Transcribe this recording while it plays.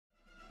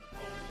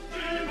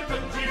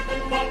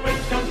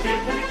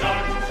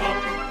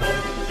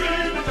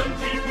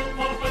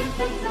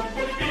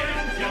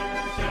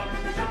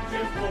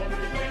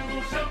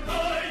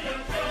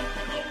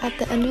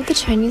end of the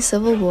Chinese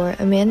Civil War,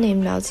 a man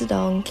named Mao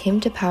Zedong came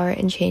to power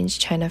and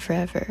changed China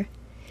forever.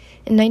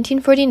 In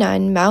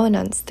 1949, Mao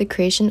announced the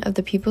creation of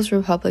the People's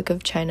Republic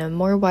of China,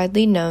 more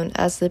widely known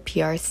as the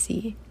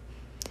PRC.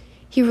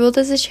 He ruled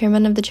as the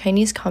chairman of the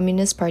Chinese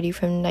Communist Party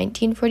from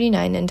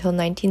 1949 until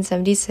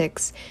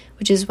 1976,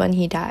 which is when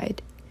he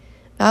died.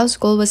 Mao's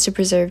goal was to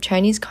preserve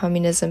Chinese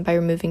communism by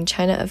removing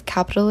China of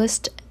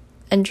capitalist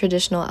and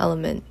traditional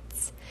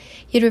elements.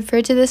 He had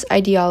referred to this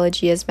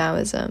ideology as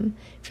Maoism.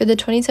 For the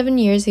 27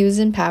 years he was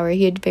in power,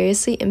 he had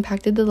variously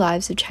impacted the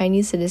lives of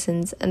Chinese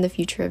citizens and the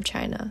future of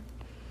China.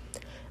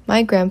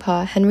 My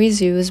grandpa, Henry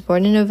Zhu, was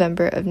born in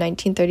November of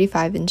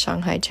 1935 in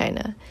Shanghai,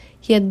 China.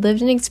 He had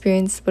lived and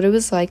experienced what it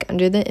was like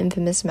under the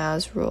infamous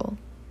Mao's rule.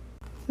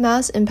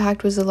 Mao's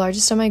impact was the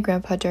largest on my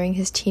grandpa during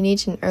his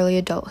teenage and early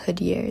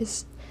adulthood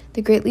years.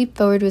 The Great Leap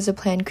Forward was a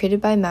plan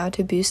created by Mao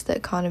to boost the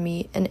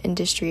economy and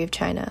industry of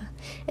China.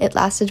 It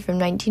lasted from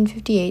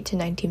 1958 to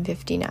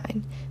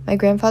 1959. My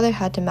grandfather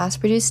had to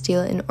mass-produce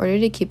steel in order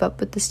to keep up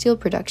with the steel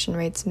production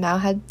rates Mao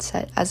had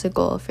set as a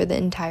goal for the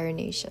entire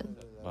nation.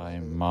 By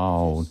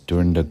Mao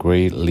during the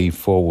Great Leap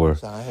Forward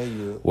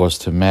was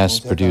to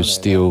mass-produce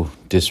steel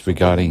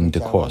disregarding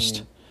the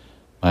cost.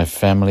 My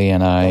family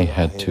and I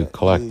had to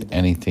collect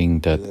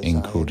anything that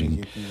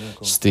including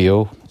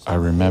steel. I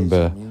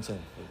remember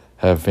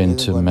having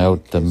to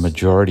melt the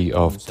majority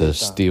of the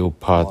steel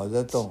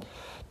parts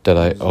that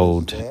I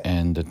owed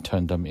and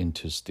turn them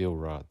into steel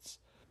rods.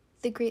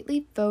 The Great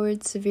Leap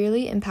Forward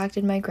severely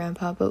impacted my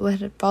grandpa, but what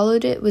had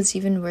followed it was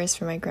even worse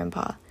for my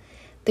grandpa.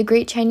 The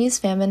Great Chinese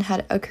Famine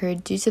had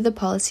occurred due to the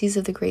policies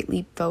of the Great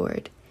Leap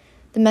Forward.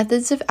 The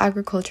methods of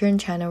agriculture in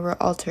China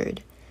were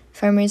altered.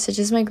 Farmers such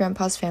as my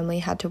grandpa's family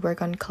had to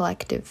work on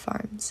collective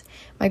farms.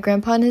 My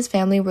grandpa and his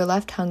family were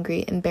left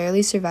hungry and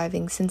barely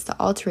surviving since the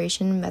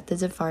alteration in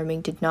methods of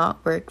farming did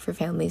not work for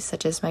families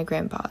such as my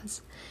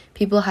grandpa's.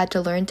 People had to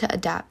learn to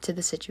adapt to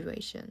the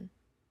situation.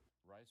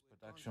 Rice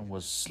production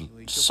was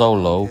so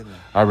low,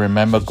 I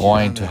remember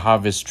going to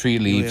harvest tree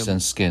leaves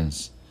and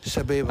skins.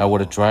 I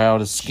would dry out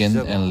the skin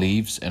and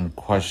leaves and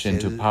crush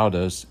into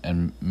powders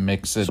and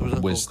mix it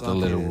with the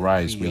little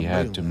rice we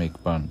had to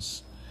make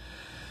buns.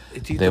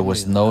 There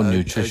was no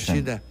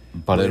nutrition,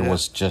 but it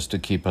was just to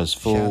keep us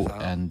full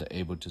and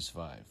able to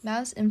survive.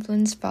 Mao's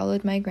influence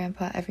followed my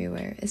grandpa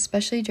everywhere,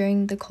 especially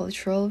during the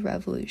Cultural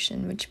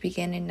Revolution, which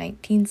began in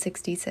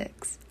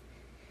 1966.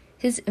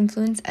 His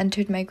influence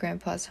entered my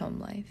grandpa's home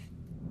life.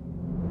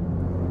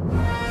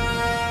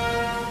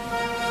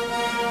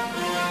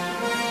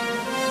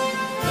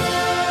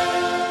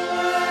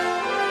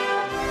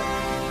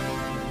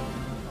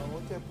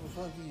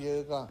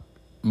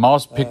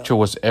 Mao's picture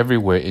was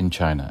everywhere in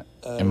China.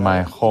 In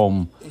my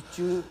home,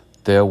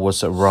 there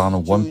was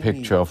around one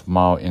picture of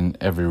Mao in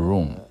every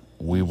room.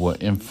 We were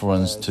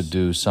influenced to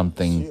do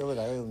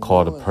something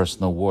called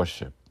personal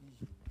worship.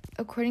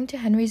 According to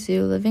Henry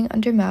Zhu, living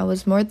under Mao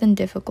was more than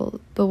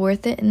difficult, but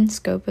worth it in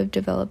scope of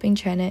developing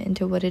China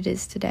into what it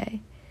is today.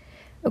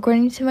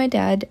 According to my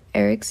dad,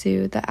 Eric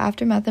Zhu, the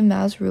aftermath of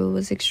Mao's rule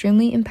was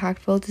extremely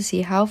impactful to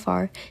see how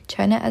far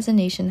China as a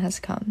nation has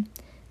come.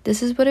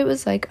 This is what it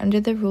was like under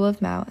the rule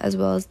of Mao, as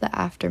well as the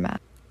aftermath.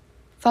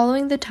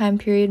 Following the time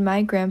period,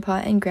 my grandpa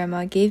and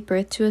grandma gave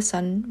birth to a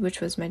son, which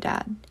was my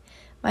dad.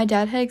 My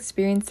dad had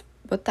experienced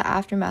what the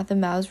aftermath of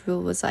Mao's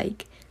rule was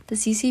like. The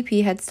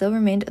CCP had still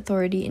remained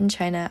authority in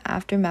China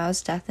after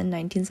Mao's death in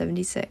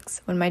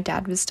 1976, when my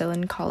dad was still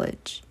in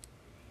college.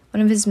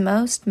 One of his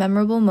most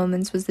memorable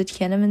moments was the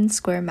Tiananmen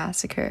Square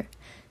massacre.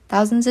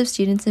 Thousands of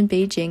students in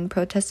Beijing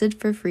protested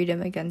for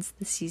freedom against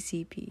the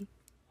CCP.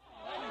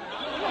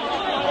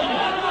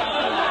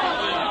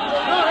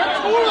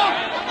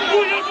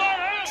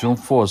 June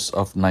 4th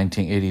of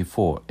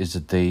 1984 is a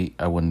day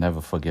I will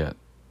never forget.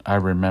 I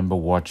remember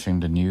watching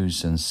the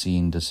news and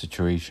seeing the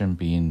situation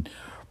being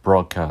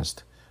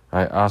broadcast.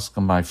 I asked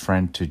my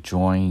friend to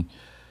join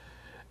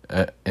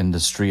in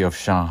the street of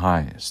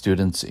Shanghai.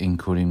 Students,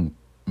 including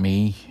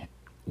me,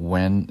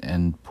 went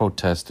and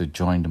protested to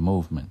join the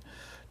movement.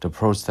 The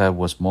protest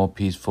was more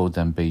peaceful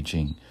than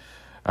Beijing.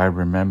 I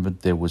remember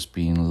there was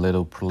being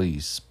little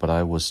police, but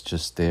I was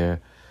just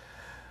there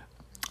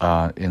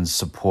in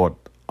support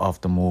of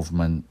the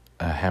movement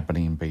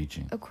happening in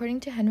Beijing.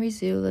 According to Henry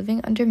Zhu, living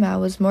under Mao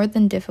was more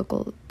than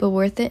difficult, but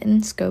worth it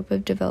in scope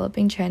of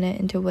developing China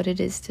into what it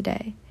is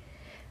today.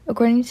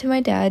 According to my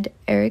dad,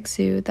 Eric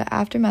Zhu, the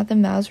aftermath of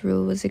Mao's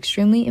rule was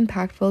extremely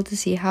impactful to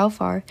see how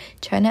far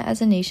China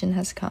as a nation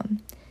has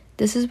come.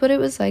 This is what it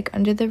was like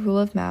under the rule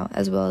of Mao,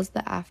 as well as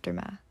the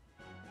aftermath.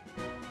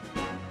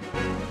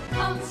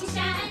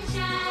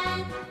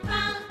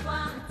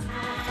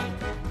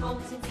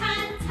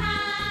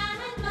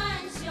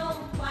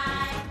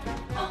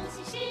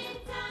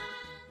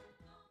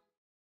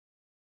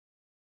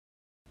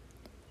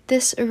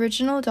 This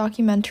original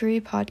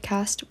documentary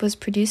podcast was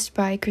produced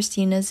by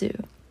Christina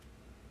Zhu.